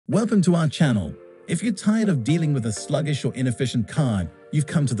Welcome to our channel. If you're tired of dealing with a sluggish or inefficient car, you've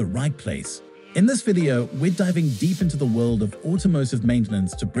come to the right place. In this video, we're diving deep into the world of automotive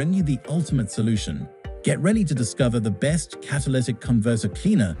maintenance to bring you the ultimate solution. Get ready to discover the best catalytic converter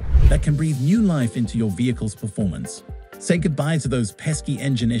cleaner that can breathe new life into your vehicle's performance. Say goodbye to those pesky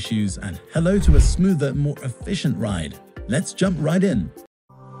engine issues and hello to a smoother, more efficient ride. Let's jump right in.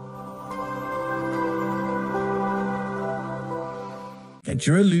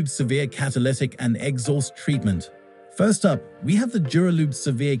 DuraLube Severe Catalytic and Exhaust Treatment. First up, we have the DuraLube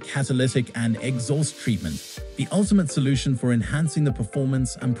Severe Catalytic and Exhaust Treatment, the ultimate solution for enhancing the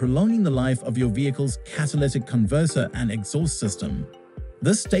performance and prolonging the life of your vehicle's catalytic converter and exhaust system.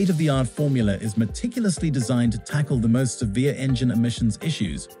 This state-of-the-art formula is meticulously designed to tackle the most severe engine emissions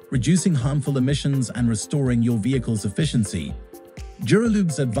issues, reducing harmful emissions and restoring your vehicle's efficiency.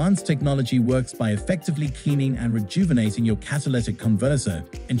 DuraLube's advanced technology works by effectively cleaning and rejuvenating your catalytic converter,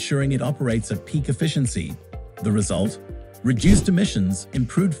 ensuring it operates at peak efficiency. The result? Reduced emissions,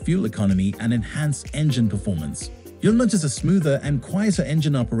 improved fuel economy, and enhanced engine performance. You'll notice a smoother and quieter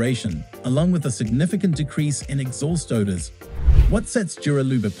engine operation, along with a significant decrease in exhaust odors. What sets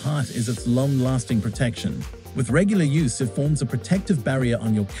DuraLube apart is its long-lasting protection. With regular use, it forms a protective barrier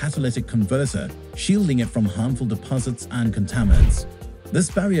on your catalytic converter, shielding it from harmful deposits and contaminants. This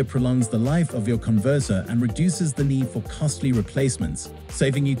barrier prolongs the life of your converter and reduces the need for costly replacements,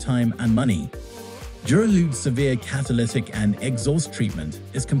 saving you time and money. DuraLube's Severe Catalytic and Exhaust Treatment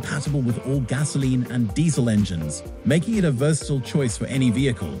is compatible with all gasoline and diesel engines, making it a versatile choice for any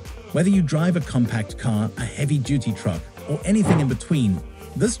vehicle. Whether you drive a compact car, a heavy-duty truck, or anything in between,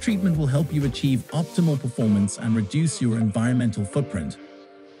 this treatment will help you achieve optimal performance and reduce your environmental footprint.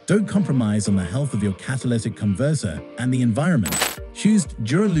 Don't compromise on the health of your catalytic converter and the environment. Choose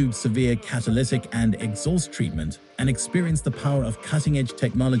DuraLube Severe Catalytic and Exhaust Treatment and experience the power of cutting-edge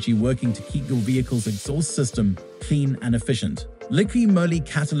technology working to keep your vehicle's exhaust system clean and efficient. Liqui Moly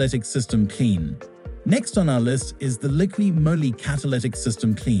Catalytic System Clean. Next on our list is the Liqui Moly Catalytic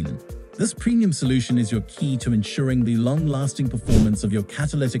System Clean. This premium solution is your key to ensuring the long-lasting performance of your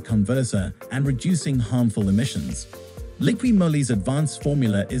catalytic converter and reducing harmful emissions. Liqui Moly's advanced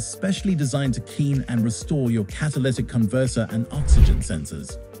formula is specially designed to clean and restore your catalytic converter and oxygen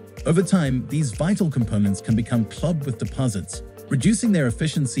sensors. Over time, these vital components can become clogged with deposits, reducing their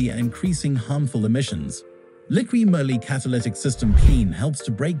efficiency and increasing harmful emissions. Liqui Moly Catalytic System Clean helps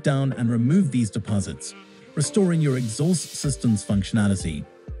to break down and remove these deposits, restoring your exhaust system's functionality.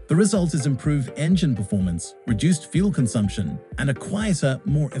 The result is improved engine performance, reduced fuel consumption, and a quieter,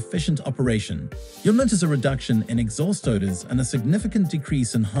 more efficient operation. You'll notice a reduction in exhaust odors and a significant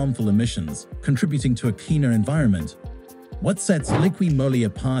decrease in harmful emissions, contributing to a cleaner environment. What sets Liqui Moly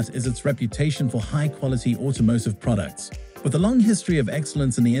apart is its reputation for high-quality automotive products. With a long history of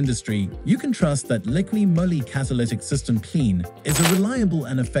excellence in the industry, you can trust that Liqui Moly Catalytic System Clean is a reliable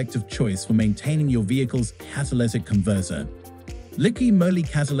and effective choice for maintaining your vehicle's catalytic converter. Liqui Moly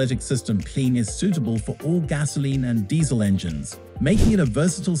Catalytic System Clean is suitable for all gasoline and diesel engines, making it a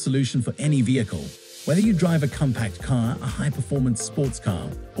versatile solution for any vehicle. Whether you drive a compact car, a high-performance sports car,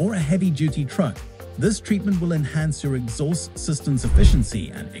 or a heavy-duty truck, this treatment will enhance your exhaust system's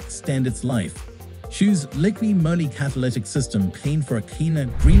efficiency and extend its life. Choose Liqui Moly Catalytic System Clean for a cleaner,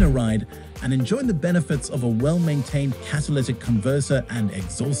 greener ride and enjoy the benefits of a well-maintained catalytic converter and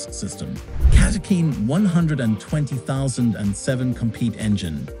exhaust system. Cataclean 120,007 Complete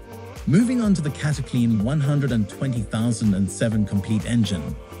Engine. Moving on to the Cataclean 120,007 Complete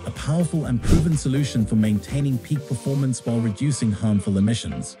Engine, a powerful and proven solution for maintaining peak performance while reducing harmful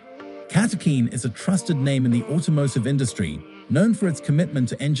emissions. Cataclean is a trusted name in the automotive industry, known for its commitment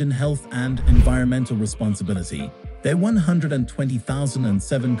to engine health and environmental responsibility. Their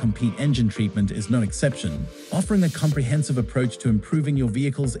 120,007 Complete Engine treatment is no exception, offering a comprehensive approach to improving your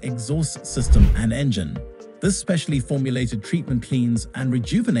vehicle's exhaust system and engine. This specially formulated treatment cleans and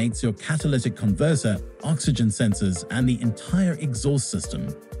rejuvenates your catalytic converter, oxygen sensors, and the entire exhaust system.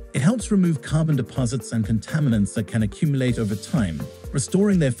 It helps remove carbon deposits and contaminants that can accumulate over time,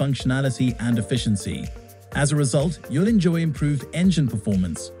 restoring their functionality and efficiency. As a result, you'll enjoy improved engine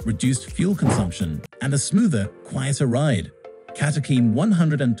performance, reduced fuel consumption, and a smoother, quieter ride. Cataclean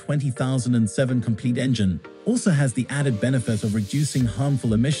 120,007 Complete Engine also has the added benefit of reducing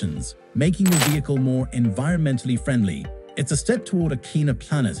harmful emissions, making your vehicle more environmentally friendly. It's a step toward a cleaner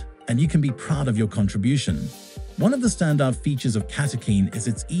planet, and you can be proud of your contribution. One of the standout features of Cataclean is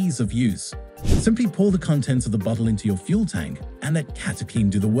its ease of use. Simply pour the contents of the bottle into your fuel tank and let Cataclean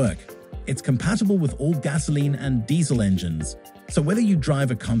do the work. It's compatible with all gasoline and diesel engines, so whether you drive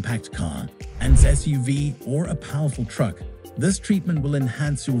a compact car, an SUV, or a powerful truck, This treatment will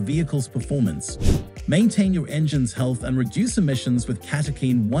enhance your vehicle's performance. Maintain your engine's health and reduce emissions with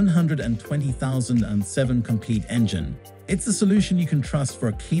Cataclean 120,007 Complete Engine. It's a solution you can trust for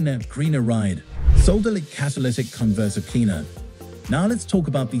a cleaner, greener ride. Solder Catalytic Converter Cleaner. Now let's talk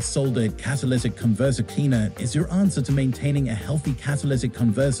about the Solder Catalytic Converter Cleaner is your answer to maintaining a healthy catalytic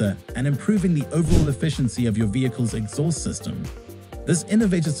converter and improving the overall efficiency of your vehicle's exhaust system. This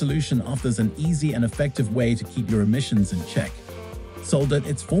innovative solution offers an easy and effective way to keep your emissions in check. Solder,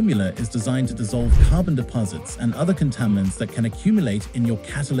 its formula is designed to dissolve carbon deposits and other contaminants that can accumulate in your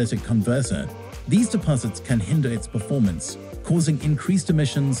catalytic converter. These deposits can hinder its performance, causing increased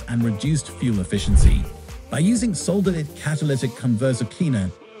emissions and reduced fuel efficiency. By using Solder Catalytic Converter Cleaner,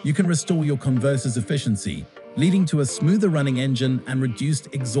 you can restore your converter's efficiency, leading to a smoother running engine and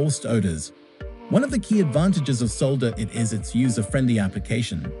reduced exhaust odors. One of the key advantages of Solder is its user-friendly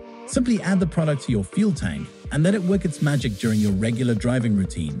application. Simply add the product to your fuel tank and let it work its magic during your regular driving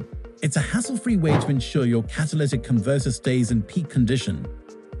routine. It's a hassle-free way to ensure your catalytic converter stays in peak condition.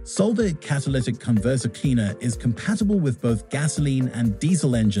 Solder Catalytic Converter Cleaner is compatible with both gasoline and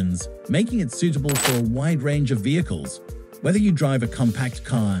diesel engines, making it suitable for a wide range of vehicles. Whether you drive a compact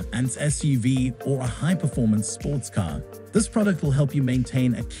car, an SUV, or a high-performance sports car, this product will help you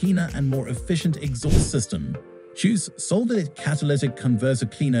maintain a cleaner and more efficient exhaust system. Choose Solder Catalytic Converter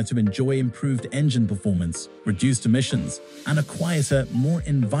Cleaner to enjoy improved engine performance, reduced emissions, and a quieter, more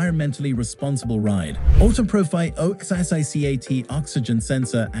environmentally responsible ride. Autoprofi OXICAT Oxygen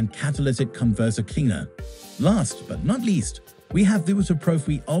Sensor and Catalytic Converter Cleaner. Last but not least, we have the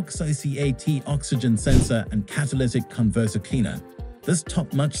Autoprofi OXICAT Oxygen Sensor and Catalytic Converter Cleaner. This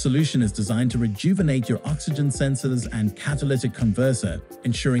top-notch solution is designed to rejuvenate your oxygen sensors and catalytic converter,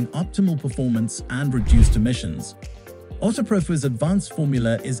 ensuring optimal performance and reduced emissions. Autoprofi's advanced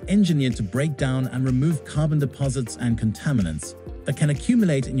formula is engineered to break down and remove carbon deposits and contaminants that can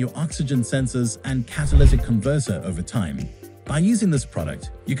accumulate in your oxygen sensors and catalytic converter over time. By using this product,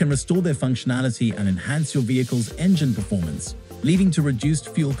 you can restore their functionality and enhance your vehicle's engine performance, leading to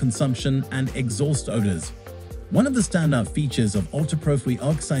reduced fuel consumption and exhaust odors. One of the standout features of Autoprofi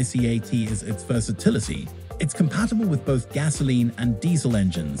OXICAT is its versatility. It's compatible with both gasoline and diesel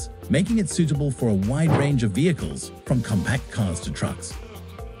engines, making it suitable for a wide range of vehicles, from compact cars to trucks.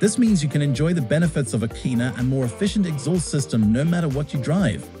 This means you can enjoy the benefits of a cleaner and more efficient exhaust system no matter what you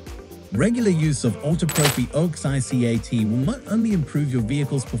drive. Regular use of Autoprofi OXICAT will not only improve your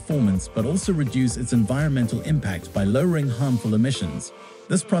vehicle's performance but also reduce its environmental impact by lowering harmful emissions.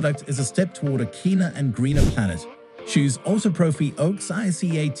 This product is a step toward a cleaner and greener planet. Choose Autoprofi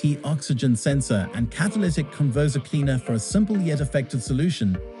OXICAT Oxygen Sensor and Catalytic Converter Cleaner for a simple yet effective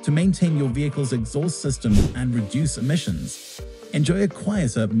solution to maintain your vehicle's exhaust system and reduce emissions. Enjoy a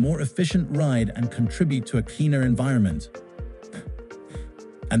quieter, more efficient ride and contribute to a cleaner environment.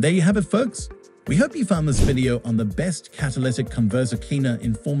 And there you have it, folks. We hope you found this video on the best catalytic converter cleaner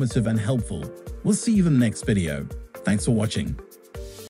informative and helpful. We'll see you in the next video. Thanks for watching.